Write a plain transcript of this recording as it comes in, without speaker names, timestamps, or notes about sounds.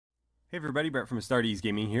Hey everybody, Brett from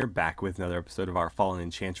AstartesGaming here, back with another episode of our Fallen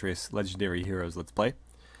Enchantress Legendary Heroes Let's Play.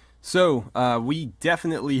 So, we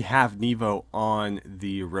definitely have Nevo on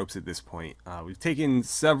the ropes at this point. We've taken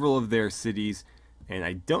several of their cities, and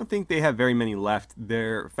I don't think they have very many left.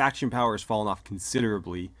 Their faction power has fallen off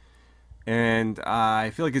considerably, and I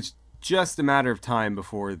feel like it's just a matter of time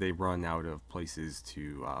before they run out of places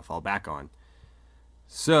to fall back on.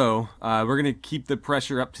 So, we're going to keep the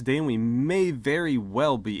pressure up today, and we may very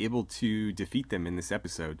well be able to defeat them in this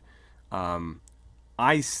episode.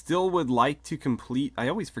 I still would like to complete... I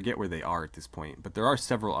always forget where they are at this point, but there are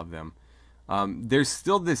several of them. There's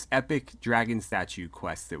still this epic dragon statue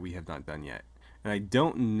quest that we have not done yet. And I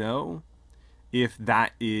don't know if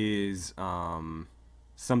that is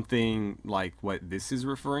something like what this is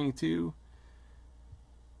referring to.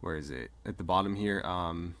 Where is it? At the bottom here.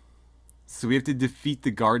 So we have to defeat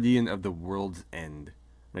the Guardian of the World's End.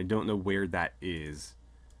 And I don't know where that is.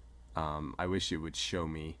 I wish it would show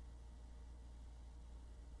me.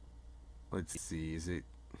 Let's see, is it...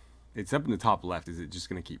 It's up in the top left. Is it just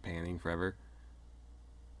going to keep panning forever?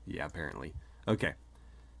 Yeah, apparently. Okay.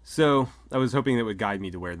 So, I was hoping that would guide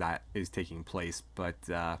me to where that is taking place. But,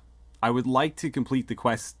 I would like to complete the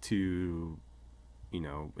quest to, you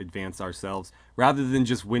know, advance ourselves. Rather than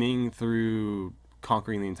just winning through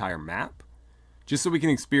conquering the entire map. Just so we can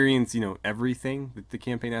experience, you know, everything that the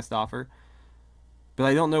campaign has to offer. But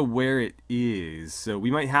I don't know where it is, so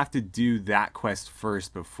we might have to do that quest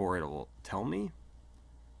first before it will tell me.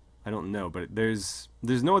 I don't know, but there's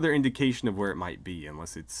no other indication of where it might be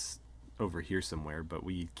unless it's over here somewhere, but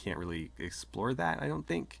we can't really explore that, I don't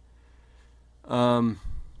think.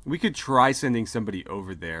 We could try sending somebody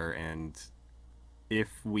over there, and if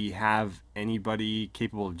we have anybody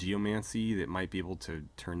capable of geomancy that might be able to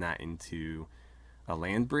turn that into a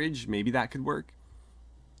land bridge, maybe that could work.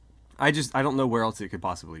 I don't know where else it could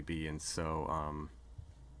possibly be, and so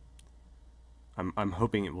I'm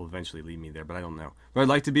hoping it will eventually lead me there, but I don't know. But I'd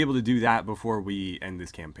like to be able to do that before we end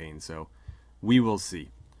this campaign, so we will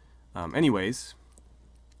see. Anyways,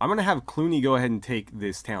 I'm gonna have Clooney go ahead and take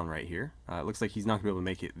this town right here. It looks like he's not gonna be able to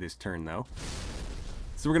make it this turn though,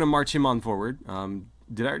 so we're gonna march him on forward.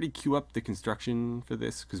 Did I already queue up the construction for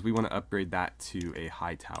this? Because we want to upgrade that to a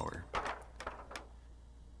high tower.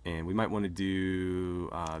 And we might want to do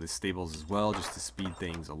the stables as well, just to speed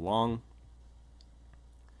things along.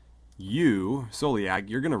 You, Soliag,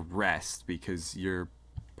 you're going to rest because your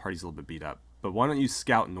party's a little bit beat up. But why don't you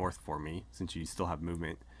scout north for me, since you still have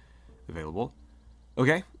movement available.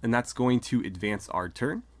 Okay, and that's going to advance our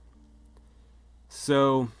turn.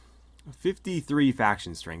 So, 53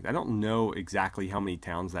 faction strength. I don't know exactly how many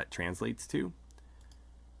towns that translates to.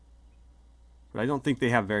 But I don't think they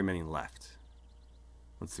have very many left.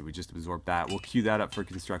 Let's see, we just absorbed that. We'll queue that up for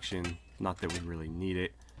construction. Not that we really need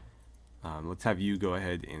it. Let's have you go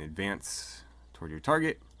ahead and advance toward your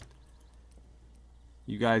target.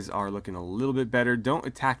 You guys are looking a little bit better. Don't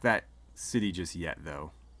attack that city just yet,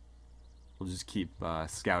 though. We'll just keep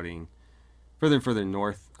scouting further and further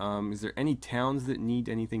north. Is there any towns that need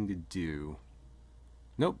anything to do?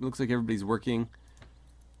 Nope, looks like everybody's working.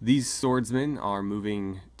 These swordsmen are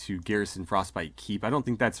moving to garrison Frostbite Keep. I don't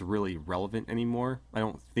think that's really relevant anymore. I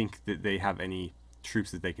don't think that they have any troops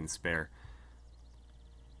that they can spare.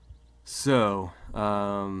 So,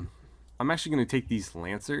 I'm actually going to take these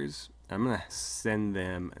lancers. I'm going to send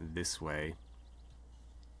them this way.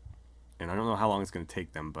 And I don't know how long it's going to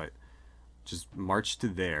take them, but just march to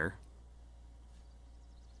there.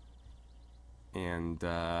 And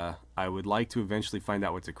I would like to eventually find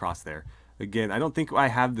out what's across there. Again, I don't think I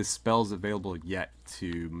have the spells available yet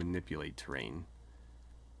to manipulate terrain.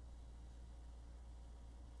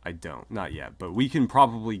 I don't, not yet, but we can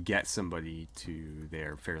probably get somebody to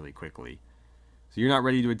there fairly quickly. So you're not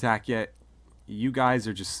ready to attack yet. You guys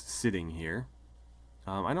are just sitting here.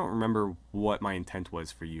 I don't remember what my intent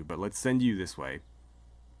was for you, but let's send you this way.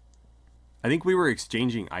 I think we were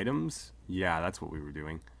exchanging items. Yeah, that's what we were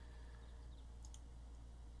doing.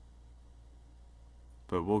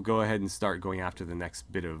 But we'll go ahead and start going after the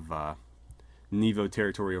next bit of Nevo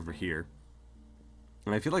territory over here.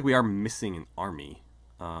 And I feel like we are missing an army.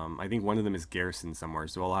 I think one of them is garrisoned somewhere,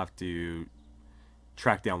 so I'll have to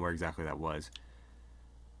track down where exactly that was.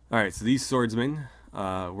 Alright, so these swordsmen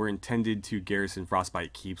were intended to garrison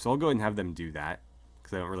Frostbite Keep, so I'll go ahead and have them do that,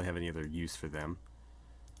 because I don't really have any other use for them.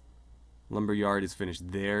 Lumberyard is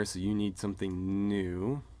finished there, so you need something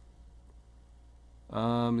new.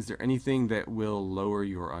 Is there anything that will lower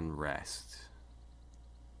your unrest?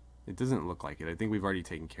 It doesn't look like it. I think we've already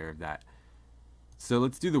taken care of that. So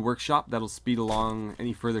let's do the workshop. That'll speed along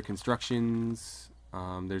any further constructions.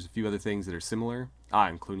 There's a few other things that are similar.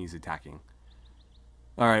 And Clooney's attacking.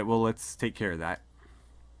 Alright, well, let's take care of that,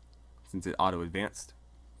 since it auto-advanced.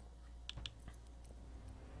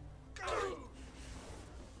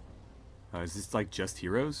 Is this like just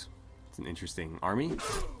heroes? It's an interesting army.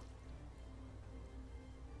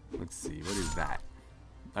 Let's see, what is that?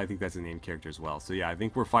 I think that's a named character as well. So yeah, I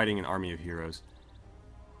think we're fighting an army of heroes.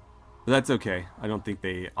 But that's okay. I don't think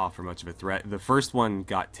they offer much of a threat. The first one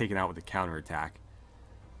got taken out with a counterattack.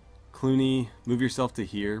 Clooney, move yourself to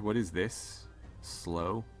here. What is this?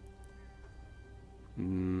 Slow?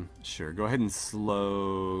 Sure, go ahead and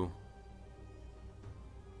slow...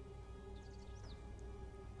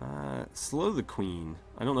 slow the queen.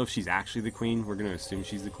 I don't know if she's actually the queen. We're going to assume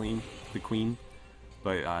she's the queen.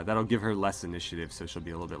 But that'll give her less initiative, so she'll be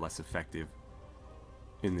a little bit less effective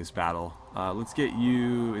in this battle. Let's get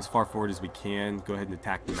you as far forward as we can. Go ahead and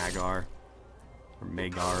attack the Magar. Or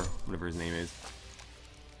Magar, whatever his name is.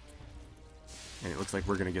 And it looks like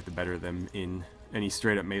we're going to get the better of them in any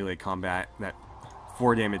straight-up melee combat. That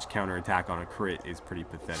 4 damage counterattack on a crit is pretty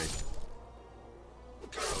pathetic.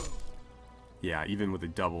 Yeah, even with a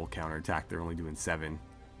double counterattack, they're only doing 7.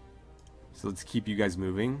 So let's keep you guys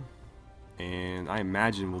moving. And I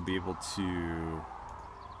imagine we'll be able to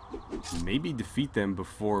maybe defeat them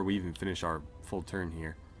before we even finish our full turn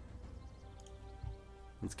here.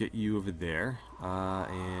 Let's get you over there.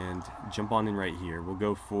 And jump on in right here. We'll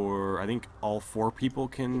go for, I think all 4 people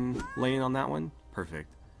can lay in on that one.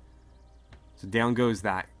 Perfect. So down goes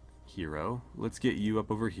that hero. Let's get you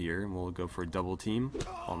up over here, and we'll go for a double team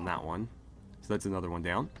on that one. So that's another one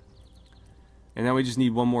down. And now we just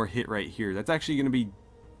need one more hit right here. That's actually going to be...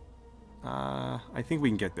 I think we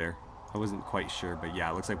can get there. I wasn't quite sure, but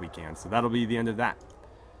yeah, it looks like we can. So that'll be the end of that.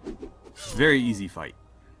 Very easy fight.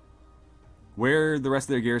 Where the rest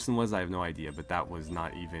of their garrison was, I have no idea, but that was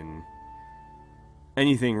not even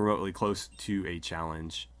anything remotely close to a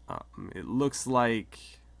challenge. It looks like...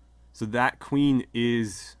 So that queen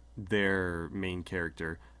is their main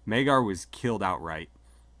character. Magar was killed outright.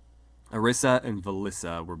 Arissa and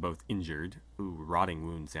Valissa were both injured. Ooh, rotting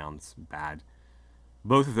wound sounds bad.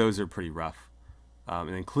 Both of those are pretty rough. And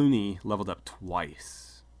then Clooney leveled up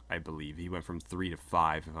twice, I believe. He went from 3 to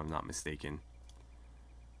 5, if I'm not mistaken.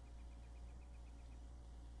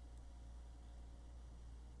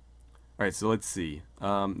 Alright, so let's see.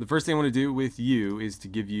 The first thing I want to do with you is to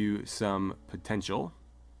give you some potential.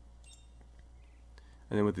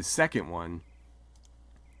 And then with the second one,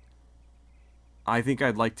 I think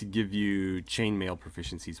I'd like to give you chainmail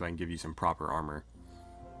proficiency so I can give you some proper armor.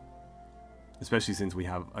 Especially since we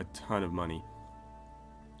have a ton of money.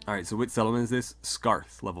 Alright, so which settlement is this?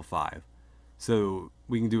 Scarth, level 5. So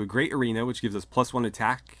we can do a Great Arena, which gives us +1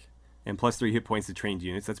 attack and +3 hit points to trained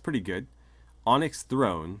units. That's pretty good. Onyx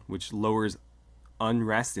Throne, which lowers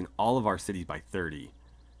unrest in all of our cities by 30.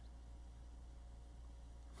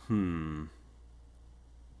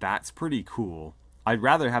 That's pretty cool. I'd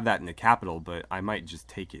rather have that in the capital, but I might just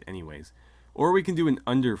take it anyways. Or we can do an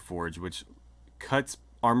Underforge, which cuts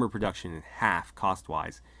armor production in half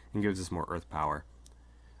cost-wise and gives us more earth power.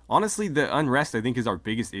 Honestly, the unrest I think is our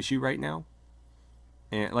biggest issue right now.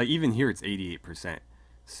 And like even here it's 88%.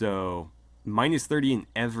 So -30 in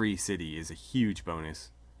every city is a huge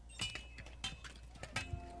bonus.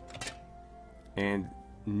 And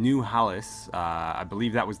New Hallis, I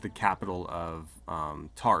believe that was the capital of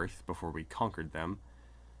Tarth before we conquered them,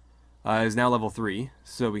 is now level 3.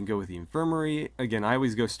 So we can go with the infirmary. Again, I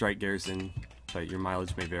always go strike garrison, but your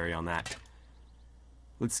mileage may vary on that.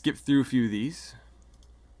 Let's skip through a few of these.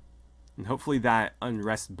 And hopefully that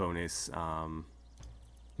unrest bonus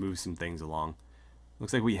moves some things along.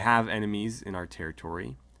 Looks like we have enemies in our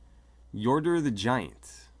territory. Yordur the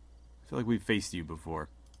Giant. I feel like we've faced you before.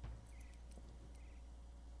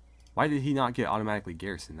 Why did he not get automatically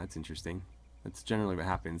garrisoned? That's interesting. That's generally what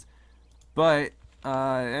happens. But it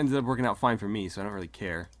ended up working out fine for me, so I don't really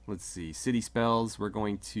care. Let's see. City spells. We're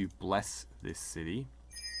going to bless this city.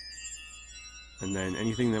 And then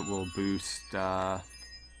anything that will boost... an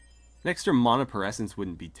extra mana per essence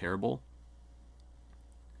wouldn't be terrible,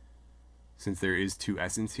 since there is 2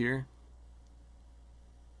 essence here.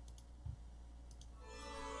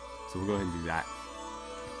 So we'll go ahead and do that.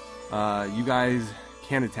 You guys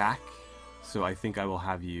can attack, so I think I will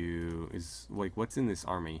have you... Is like, what's in this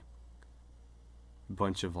army? A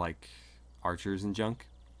bunch of like archers and junk.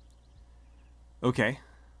 Okay.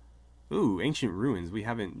 Ooh, Ancient Ruins. We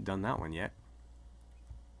haven't done that one yet.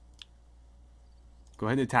 Go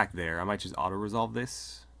ahead and attack there. I might just auto-resolve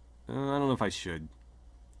this. I don't know if I should.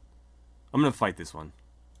 I'm going to fight this one.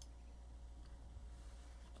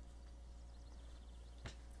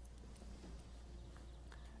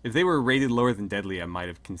 If they were rated lower than deadly, I might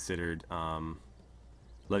have considered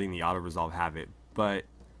letting the auto-resolve have it, but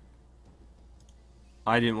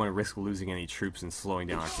I didn't want to risk losing any troops and slowing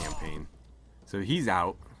down our campaign. So he's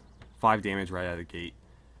out. 5 damage right out of the gate.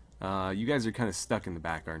 You guys are kind of stuck in the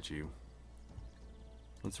back, aren't you?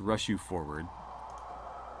 Let's rush you forward.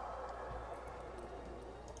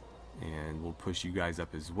 And we'll push you guys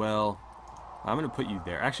up as well. I'm going to put you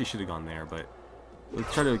there. Actually, should have gone there, but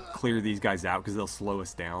let's try to clear these guys out because they'll slow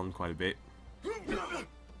us down quite a bit.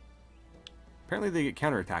 Apparently they get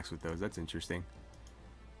counterattacks with those. That's interesting.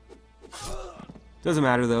 Doesn't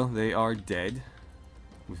matter, though. They are dead.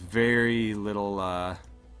 With very little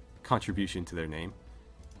contribution to their name.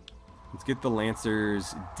 Let's get the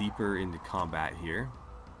Lancers deeper into combat here.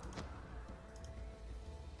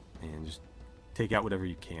 And just take out whatever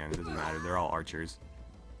you can. It doesn't matter. They're all archers.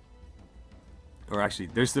 Or actually,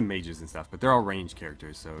 there's some mages and stuff, but they're all ranged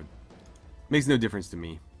characters, so it makes no difference to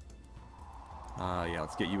me. Yeah,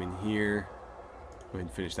 let's get you in here. Go ahead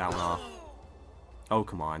and finish that one off. Oh,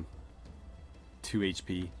 come on. 2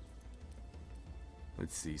 HP.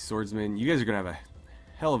 Let's see. Swordsman. You guys are going to have a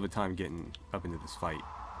hell of a time getting up into this fight.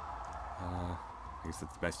 I guess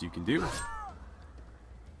that's the best you can do.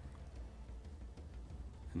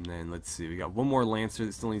 And then, let's see. We got one more Lancer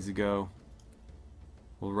that still needs to go.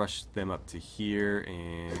 We'll rush them up to here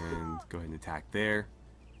and go ahead and attack there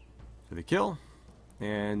for the kill.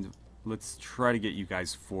 And let's try to get you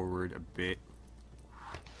guys forward a bit.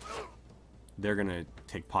 They're going to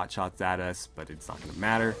take pot shots at us, but it's not going to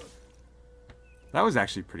matter. That was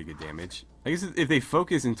actually pretty good damage. I guess if they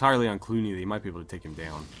focus entirely on Clooney, they might be able to take him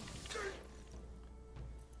down.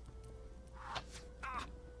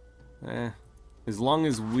 As long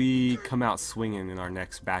as we come out swinging in our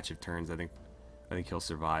next batch of turns, I think he'll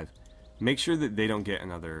survive. Make sure that they don't get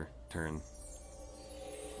another turn.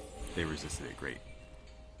 They resisted it. Great.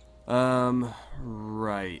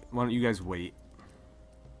 Right. Why don't you guys wait?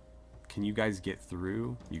 Can you guys get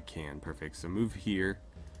through? You can. Perfect. So move here.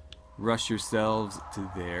 Rush yourselves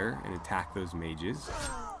to there and attack those mages.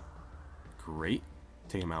 Great.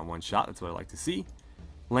 Take them out in one shot. That's what I like to see.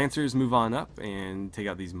 Lancers, move on up and take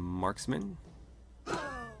out these marksmen.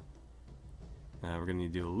 We're going to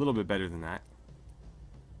need to do a little bit better than that.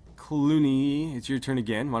 Clooney, it's your turn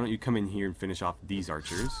again. Why don't you come in here and finish off these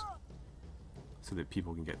archers so that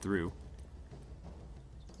people can get through.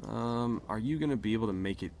 Are you going to be able to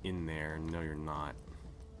make it in there? No, you're not.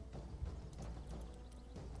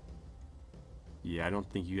 Yeah, I don't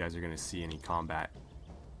think you guys are going to see any combat.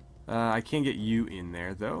 I can get you in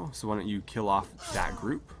there, though. So why don't you kill off that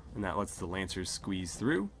group? And that lets the Lancers squeeze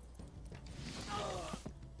through.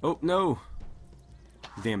 Oh, no!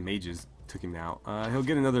 Damn mages took him out. He'll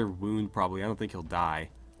get another wound, probably. I don't think he'll die.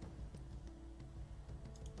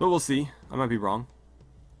 But we'll see. I might be wrong.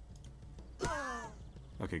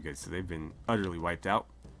 Okay, good. So they've been utterly wiped out.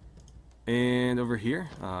 And over here.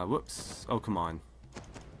 Whoops. Oh, come on.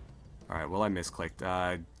 Alright, well, I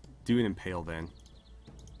misclicked. Do an impale then.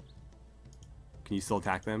 Can you still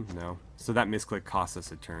attack them? No. So that misclick costs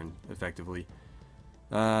us a turn, effectively.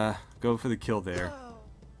 Go for the kill there.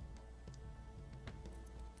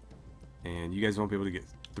 And you guys won't be able to get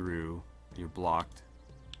through. You're blocked.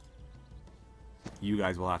 You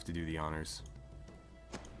guys will have to do the honors.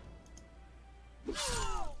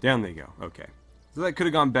 Down they go. Okay. So that could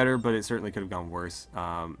have gone better, but it certainly could have gone worse.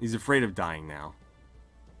 He's afraid of dying now.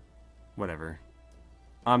 Whatever.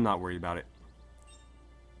 I'm not worried about it.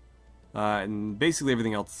 And basically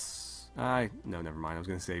everything else... no, never mind. I was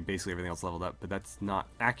going to say basically everything else leveled up, but that's not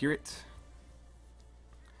accurate.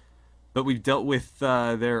 But we've dealt with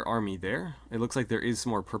their army there. It looks like there is some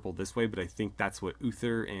more purple this way, but I think that's what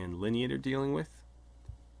Uther and Lineate are dealing with.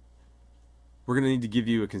 We're going to need to give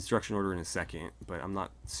you a construction order in a second, but I'm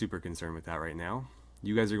not super concerned with that right now.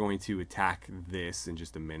 You guys are going to attack this in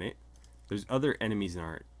just a minute. There's other enemies in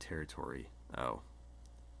our territory. Oh.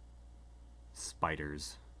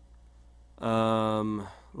 Spiders.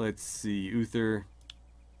 Let's see. Uther.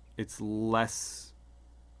 It's less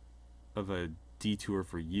of a detour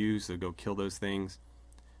for you, so go kill those things.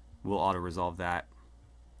 We'll auto-resolve that.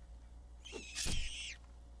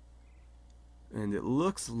 And it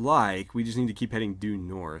looks like we just need to keep heading due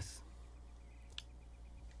north.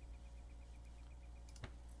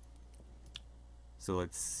 So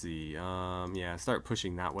let's see. Yeah, start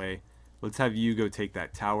pushing that way. Let's have you go take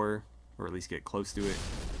that tower, or at least get close to it.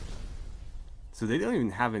 So they don't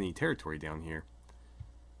even have any territory down here.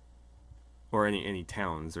 Or any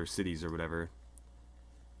towns or cities or whatever.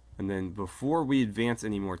 And then before we advance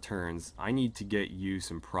any more turns, I need to get you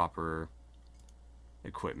some proper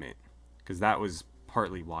equipment. Because that was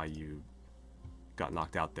partly why you got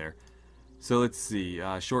knocked out there. So let's see.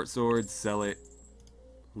 Short sword, sell it.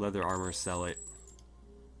 Leather armor, sell it.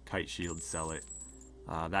 Kite shield, sell it.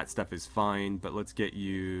 That stuff is fine, but let's get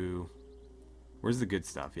you... Where's the good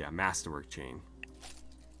stuff? Yeah, masterwork chain.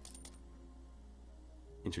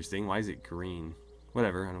 Interesting. Why is it green?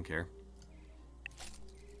 Whatever, I don't care.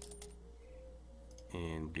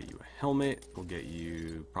 And we'll get you a helmet. We'll get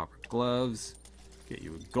you proper gloves. Get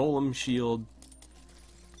you a golem shield.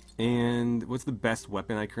 And what's the best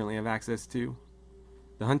weapon I currently have access to?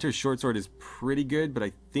 The hunter's short sword is pretty good, but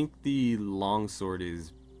I think the long sword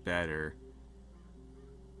is better.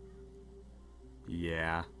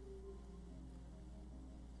 Yeah.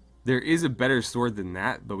 There is a better sword than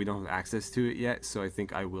that, but we don't have access to it yet, so I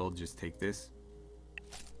think I will just take this.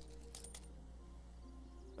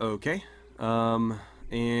 Okay.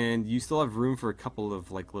 And you still have room for a couple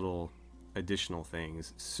of like little additional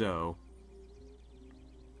things. So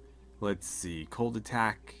let's see. Cold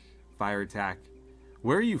attack, fire attack.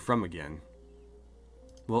 Where are you from again?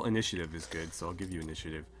 Well, initiative is good, so I'll give you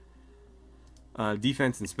initiative.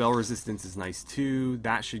 Defense and spell resistance is nice too.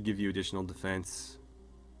 That should give you additional defense.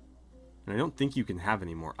 And I don't think you can have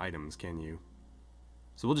any more items, can you?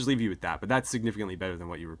 So we'll just leave you with that, but that's significantly better than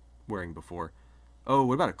what you were wearing before. Oh,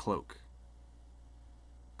 what about a cloak?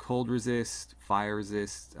 Cold resist, fire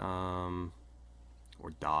resist, or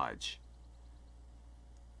dodge.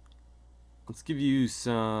 Let's give you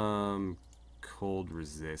some cold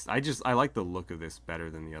resist. I like the look of this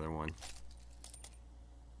better than the other one.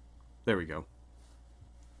 There we go.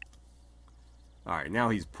 Alright, now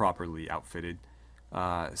he's properly outfitted.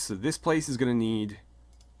 So this place is going to need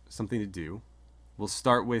something to do. We'll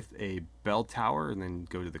start with a bell tower and then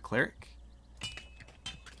go to the cleric.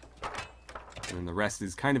 And then the rest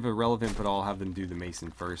is kind of irrelevant, but I'll have them do the mason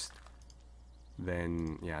first.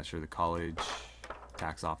 Then, yeah, sure, the college,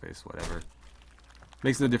 tax office, whatever.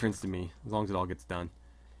 Makes no difference to me, as long as it all gets done.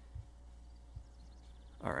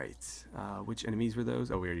 Alright, which enemies were those?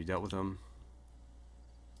 Oh, we already dealt with them.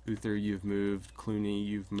 Uther, you've moved. Clooney,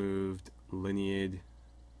 you've moved. Linead.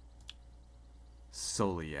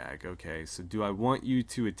 Soliag. Okay, so do I want you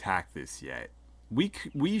to attack this yet?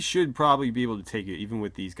 We should probably be able to take it, even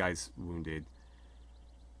with these guys wounded.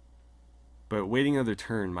 But waiting another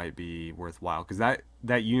turn might be worthwhile, because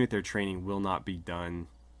that unit they're training will not be done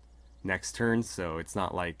next turn, so it's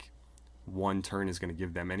not like one turn is going to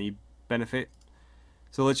give them any benefit.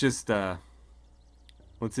 So let's just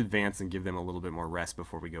let's advance and give them a little bit more rest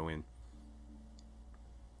before we go in.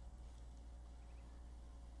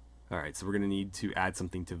 Alright, so we're going to need to add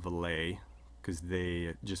something to Valet, because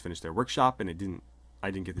they just finished their workshop and I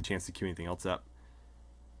didn't get the chance to queue anything else up.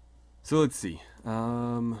 So let's see.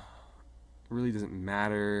 Really doesn't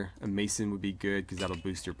matter. A mason would be good because that'll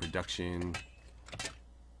boost your production.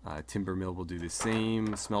 Timber mill will do the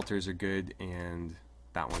same. Smelters are good, and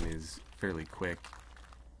that one is fairly quick.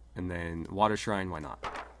 And then water shrine, why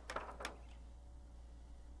not?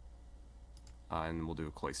 And we'll do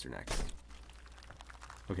a cloister next.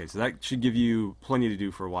 Okay, so that should give you plenty to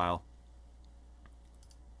do for a while.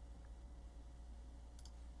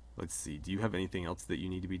 Let's see, do you have anything else that you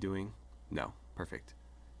need to be doing? No, perfect.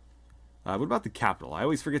 What about the capital? I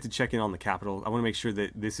always forget to check in on the capital. I want to make sure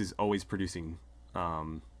that this is always producing,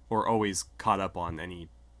 or always caught up on any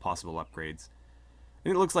possible upgrades.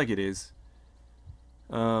 And it looks like it is.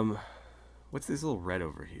 What's this little red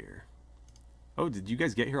over here? Oh, did you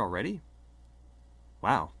guys get here already?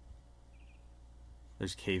 Wow.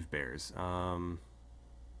 There's cave bears.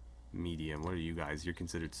 Medium. What are you guys? You're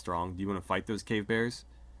considered strong. Do you want to fight those cave bears?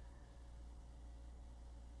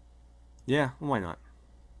 Yeah, why not?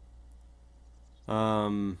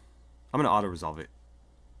 I'm going to auto-resolve it.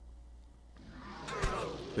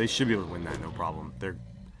 They should be able to win that, no problem. They're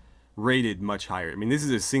rated much higher. I mean, this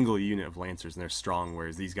is a single unit of Lancers, and they're strong,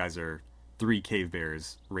 whereas these guys are 3 Cave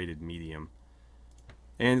Bears rated medium.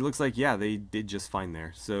 And it looks like, yeah, they did just fine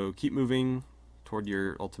there. So keep moving toward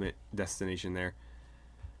your ultimate destination there.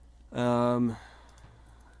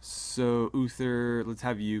 So, Uther, let's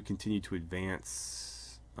have you continue to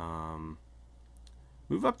advance.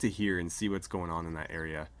 Move up to here and see what's going on in that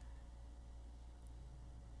area.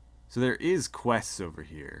 So there is quests over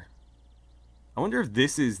here. I wonder if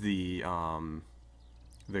this is the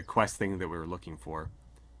quest thing that we were looking for.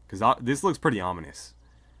 Because this looks pretty ominous.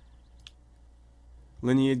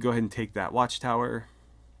 Linead, go ahead and take that watchtower.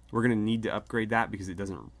 We're going to need to upgrade that because it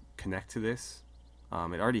doesn't connect to this.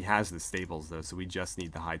 It already has the stables though, so we just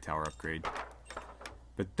need the high tower upgrade.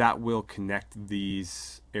 But that will connect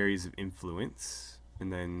these areas of influence.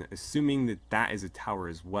 And then, assuming that that is a tower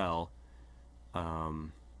as well,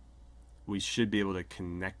 we should be able to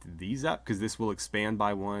connect these up, because this will expand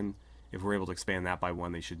by 1. If we're able to expand that by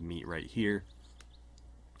 1, they should meet right here.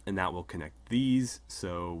 And that will connect these,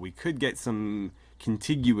 so we could get some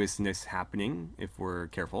contiguousness happening if we're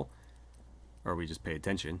careful, or we just pay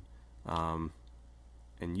attention. And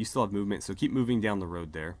you still have movement, so keep moving down the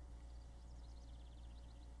road there.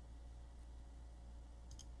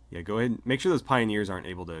 Yeah, go ahead. Make sure those pioneers aren't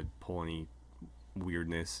able to pull any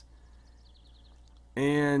weirdness.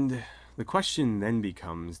 And the question then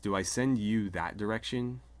becomes, do I send you that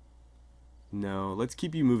direction? No, let's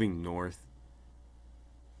keep you moving north.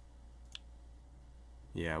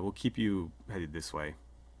 Yeah, we'll keep you headed this way.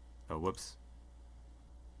 Oh, whoops.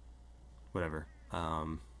 Whatever.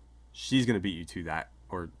 She's going to beat you to that.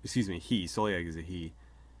 Or, excuse me, he. Soliag is a he.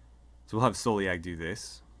 So we'll have Soliag do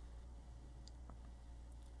this.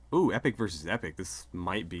 Ooh, epic versus epic. This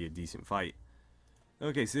might be a decent fight.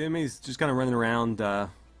 Okay, so the enemy's just kind of running around,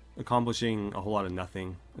 accomplishing a whole lot of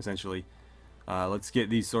nothing, essentially. Let's get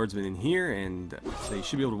these swordsmen in here, and they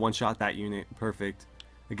should be able to one-shot that unit. Perfect.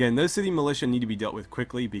 Again, those city militia need to be dealt with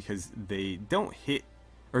quickly because they don't hit,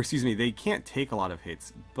 or excuse me, they can't take a lot of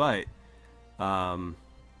hits, but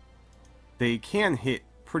they can hit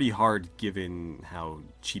pretty hard given how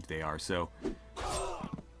cheap they are. So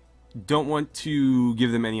don't want to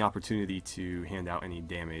give them any opportunity to hand out any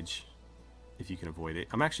damage if you can avoid it.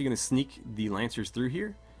 I'm actually going to sneak the Lancers through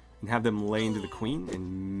here and have them lay into the Queen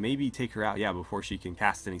and maybe take her out, yeah, before she can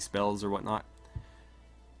cast any spells or whatnot.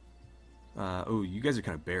 Oh, you guys are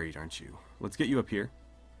kind of buried, aren't you? Let's get you up here.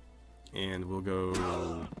 And we'll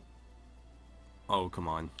go... Oh, come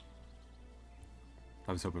on.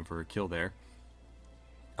 I was hoping for a kill there.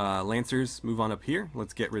 Lancers, move on up here.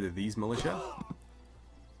 Let's get rid of these militia.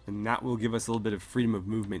 And that will give us a little bit of freedom of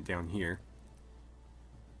movement down here.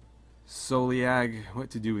 Soliag, what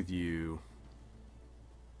to do with you?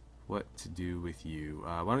 What to do with you?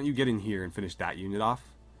 Why don't you get in here and finish that unit off?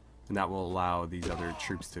 And that will allow these other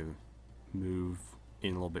troops to move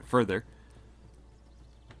in a little bit further.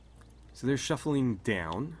 So they're shuffling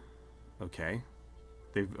down. Okay.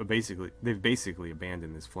 They've basically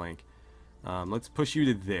abandoned this flank. Let's push you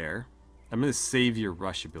to there. I'm going to save your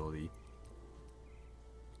rush ability.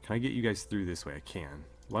 Can I get you guys through this way? I can.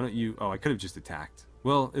 Why don't you... Oh, I could have just attacked.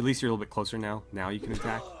 Well, at least you're a little bit closer now. Now you can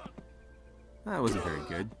attack. That wasn't very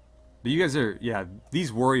good. But you guys are... Yeah,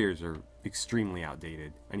 these warriors are extremely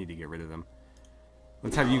outdated. I need to get rid of them.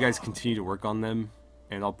 Let's have you guys continue to work on them.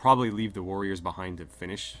 And I'll probably leave the warriors behind to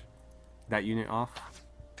finish that unit off,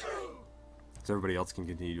 so everybody else can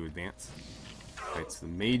continue to advance. Alright, so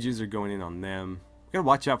the mages are going in on them. Gotta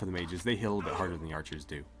watch out for the mages. They hit a little bit harder than the archers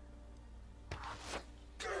do.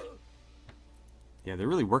 Yeah, they're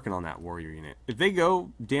really working on that warrior unit. If they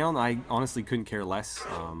go down, I honestly couldn't care less.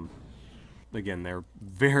 Again, they're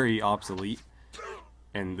very obsolete.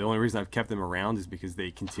 And the only reason I've kept them around is because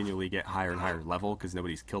they continually get higher and higher level because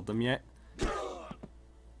nobody's killed them yet.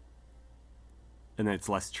 And then it's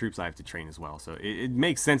less troops I have to train as well. So it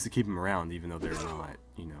makes sense to keep them around even though they're not,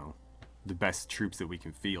 you know, the best troops that we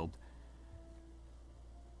can field.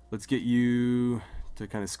 Let's get you to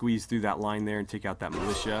kind of squeeze through that line there and take out that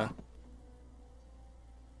militia.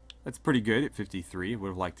 That's pretty good at 53. Would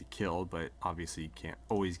have liked to kill, but obviously you can't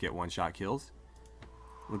always get one-shot kills.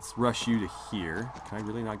 Let's rush you to here. Can I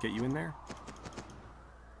really not get you in there?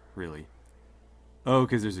 Really? Oh,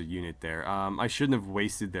 because there's a unit there. I shouldn't have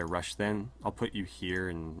wasted their rush then. I'll put you here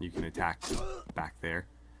and you can attack back there.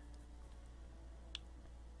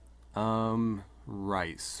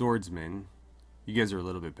 Right. Swordsman. You guys are a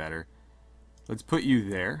little bit better. Let's put you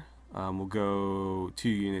there. We'll go 2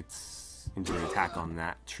 units into an attack on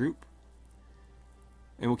that troop.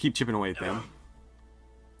 And we'll keep chipping away at them.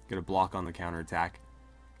 Get a block on the counterattack.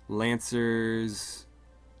 Lancers,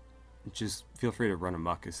 just feel free to run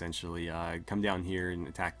amok, essentially. Come down here and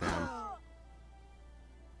attack them.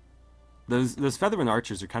 Those Featherman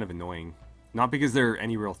archers are kind of annoying. Not because they're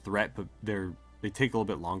any real threat, but they take a little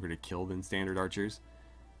bit longer to kill than standard archers.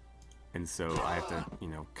 And so I have to, you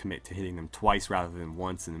know, commit to hitting them twice rather than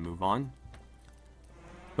once and then move on.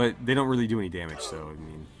 But they don't really do any damage, so, I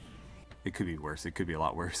mean, it could be worse. It could be a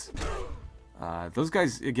lot worse. Those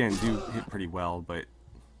guys, again, do hit pretty well, but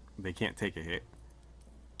they can't take a hit.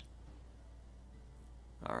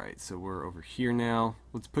 Alright, so we're over here now.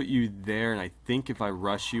 Let's put you there, and I think if I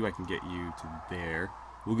rush you, I can get you to there.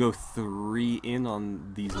 We'll go 3 in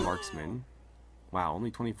on these marksmen. Wow,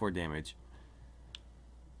 only 24 damage.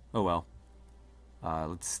 Oh well.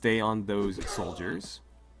 Let's stay on those soldiers.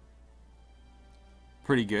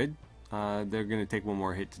 Pretty good. They're going to take one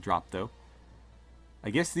more hit to drop, though. I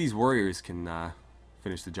guess these warriors can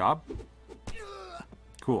finish the job.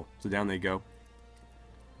 Cool. So down they go.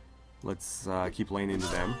 Let's keep laying into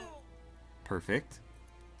them. Perfect.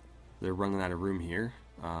 They're running out of room here.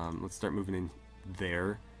 Let's start moving in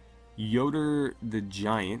there. Yoder the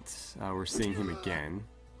Giant, we're seeing him again.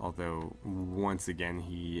 Although, once again,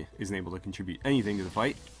 he isn't able to contribute anything to the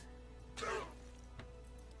fight.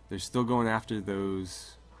 They're still going after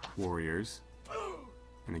those warriors.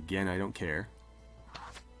 And again, I don't care.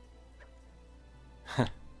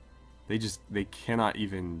 They cannot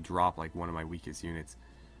even drop like one of my weakest units.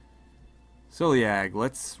 Soliag,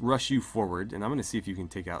 let's rush you forward, and I'm going to see if you can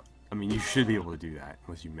take out... I mean, you should be able to do that,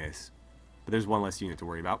 unless you miss. But there's one less unit to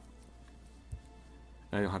worry about.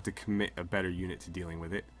 I don't have to commit a better unit to dealing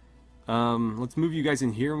with it. Let's move you guys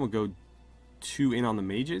in here, and we'll go 2 in on the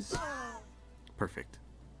mages. Perfect.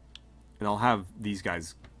 And I'll have these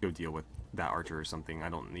guys go deal with that archer or something. I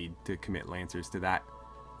don't need to commit lancers to that.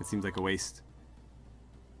 It seems like a waste.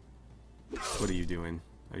 What are you doing?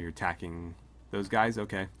 Are you attacking those guys?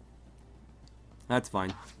 Okay. That's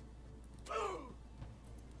fine.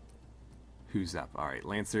 Who's up? Alright,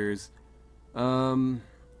 lancers.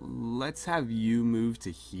 Let's have you move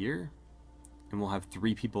to here. And we'll have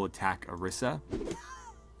 3 people attack Arissa.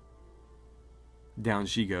 Down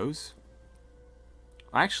she goes.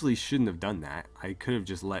 I actually shouldn't have done that. I could have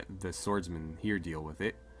just let the swordsman here deal with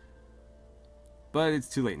it. But it's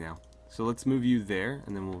too late now. So let's move you there,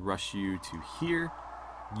 and then we'll rush you to here.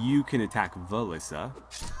 You can attack Valissa.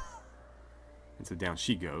 And so down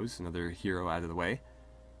she goes. Another hero out of the way.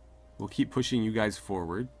 We'll keep pushing you guys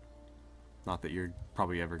forward. Not that you're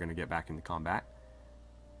probably ever going to get back into combat.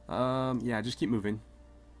 Yeah, just keep moving.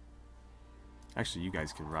 Actually, you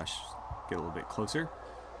guys can rush. Get a little bit closer.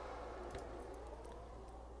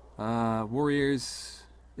 Warriors,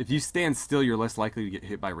 if you stand still, you're less likely to get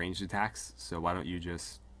hit by ranged attacks, so why don't you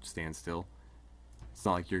just stand still? It's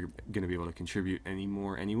not like you're going to be able to contribute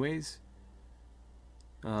anymore anyways.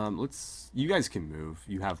 You guys can move.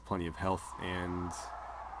 You have plenty of health, and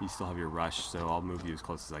you still have your rush, so I'll move you as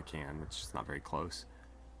close as I can, which is not very close.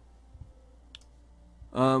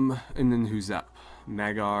 And then who's up?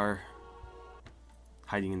 Magar,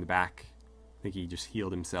 hiding in the back. I think he just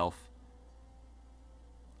healed himself.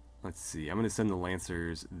 Let's see, I'm going to send the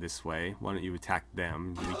Lancers this way. Why don't you attack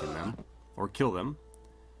them, weaken them, or kill them.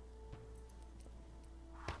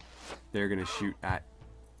 They're going to shoot at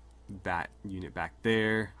that unit back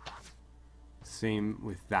there. Same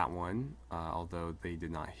with that one, although they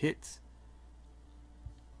did not hit.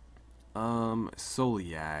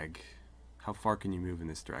 Soliag, how far can you move in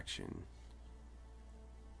this direction?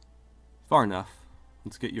 Far enough.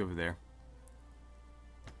 Let's get you over there.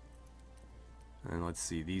 And let's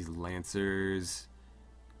see, these Lancers.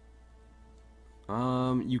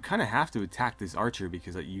 You kind of have to attack this archer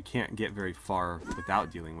because you can't get very far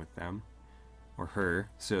without dealing with them. Or her.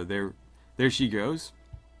 So there she goes.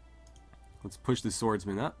 Let's push the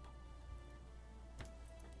swordsman up.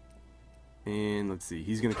 And let's see,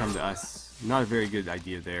 he's going to come to us. Not a very good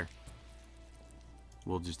idea there.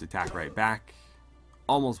 We'll just attack right back.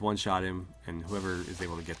 Almost one-shot him, and whoever is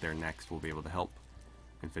able to get there next will be able to help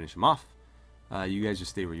and finish him off. You guys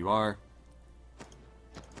just stay where you are.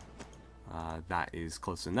 That is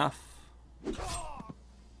close enough.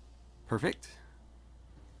 Perfect.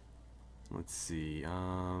 Let's see.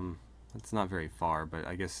 That's not very far, but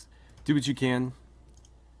I guess do what you can.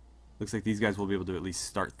 Looks like these guys will be able to at least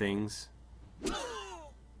start things.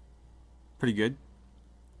 Pretty good.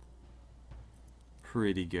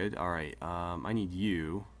 Pretty good. Alright, I need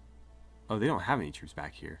you. Oh, they don't have any troops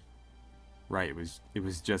back here. Right, it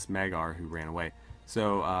was just Magar who ran away.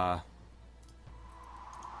 So, I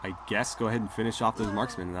guess go ahead and finish off those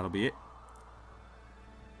marksmen, and that'll be it.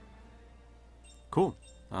 Cool.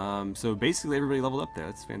 So basically everybody leveled up there.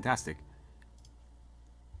 That's fantastic.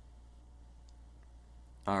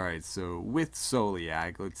 Alright, so with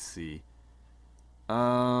Soliag, let's see.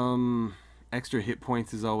 Extra hit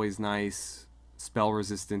points is always nice. Spell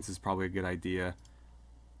resistance is probably a good idea.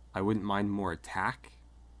 I wouldn't mind more attack.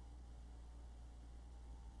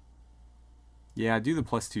 Yeah, do the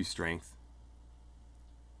 +2 strength.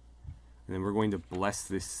 And then we're going to bless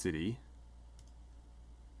this city.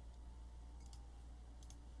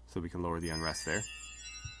 So we can lower the unrest there.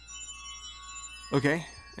 Okay,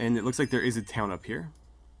 and it looks like there is a town up here.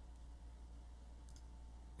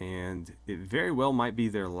 And it very well might be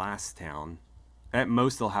their last town. At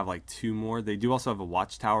most they'll have like 2 more. They do also have a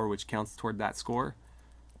watchtower which counts toward that score.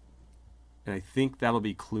 And I think that'll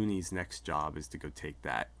be Clooney's next job, is to go take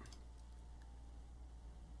that.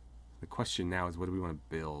 The question now is, what do we want to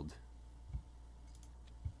build?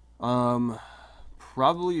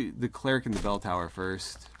 Probably the cleric and the bell tower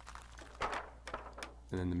first.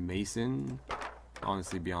 And then the mason,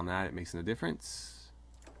 honestly, beyond that, it makes no difference.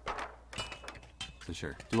 So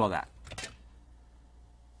sure, do all that.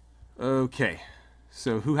 Okay,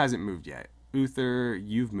 so who hasn't moved yet? Uther,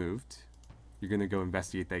 you've moved. You're going to go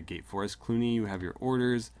investigate that gate for us. Clooney, you have your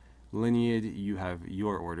orders. Linead, you have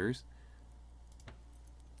your orders.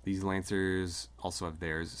 These Lancers also have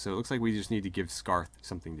theirs. So it looks like we just need to give Scarth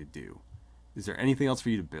something to do. Is there anything else for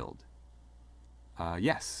you to build?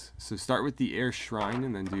 Yes. So start with the Air Shrine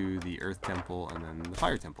and then do the Earth Temple and then the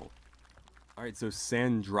Fire Temple. Alright, so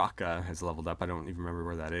Sandraka has leveled up. I don't even remember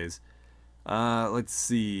where that is. Let's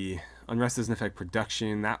see. Unrest doesn't affect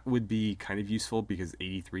production. That would be kind of useful because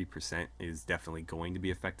 83% is definitely going to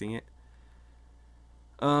be affecting it.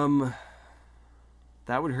 That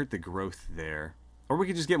would hurt the growth there. Or we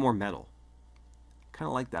could just get more metal. Kind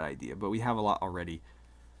of like that idea, but we have a lot already.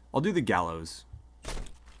 I'll do the gallows.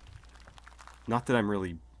 Not that I'm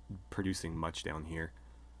really producing much down here.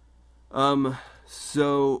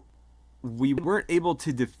 So we weren't able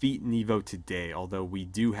to defeat Nevo today, although we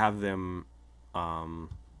do have them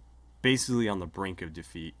basically on the brink of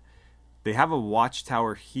defeat. They have a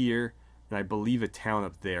watchtower here, and I believe a town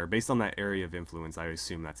up there. Based on that area of influence, I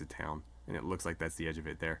assume that's a town, and it looks like that's the edge of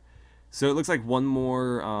it there. So it looks like one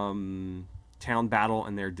more town battle,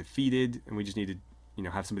 and they're defeated, and we just need to, you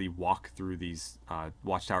know, have somebody walk through these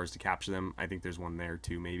watchtowers to capture them. I think there's one there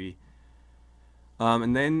too, maybe.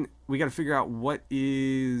 And then we got to figure out what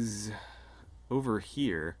is over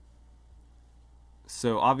here.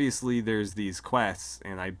 So obviously there's these quests,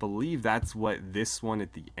 and I believe that's what this one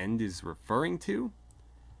at the end is referring to.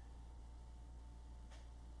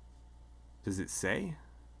 Does it say?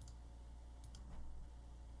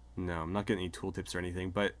 No, I'm not getting any tooltips or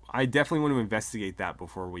anything, but I definitely want to investigate that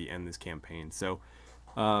before we end this campaign. So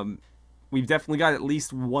we've definitely got at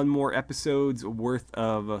least one more episode's worth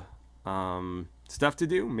of stuff to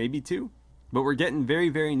do, maybe two, but we're getting very,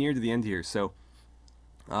 very near to the end here. So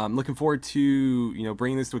I'm looking forward to, you know,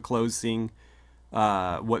 bringing this to a close, seeing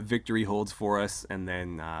what victory holds for us, and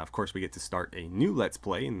then of course we get to start a new Let's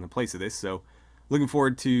Play in the place of this. So looking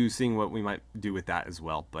forward to seeing what we might do with that as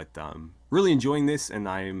well. But really enjoying this, and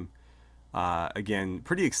I'm again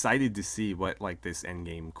pretty excited to see what like this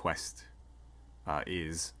endgame quest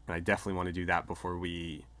is, and I definitely want to do that before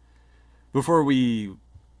we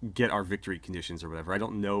get our victory conditions or whatever. I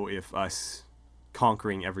don't know if us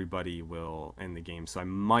conquering everybody will end the game, so I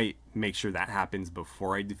might make sure that happens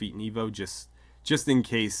before I defeat Nevo, just in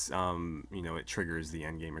case you know, it triggers the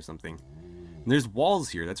end game or something. And there's walls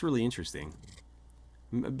here. That's really interesting.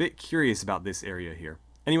 I'm a bit curious about this area here.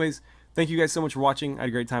 Anyways, thank you guys so much for watching. I had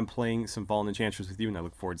a great time playing some Fallen Enchantress with you, and I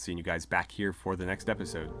look forward to seeing you guys back here for the next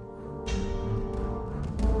episode.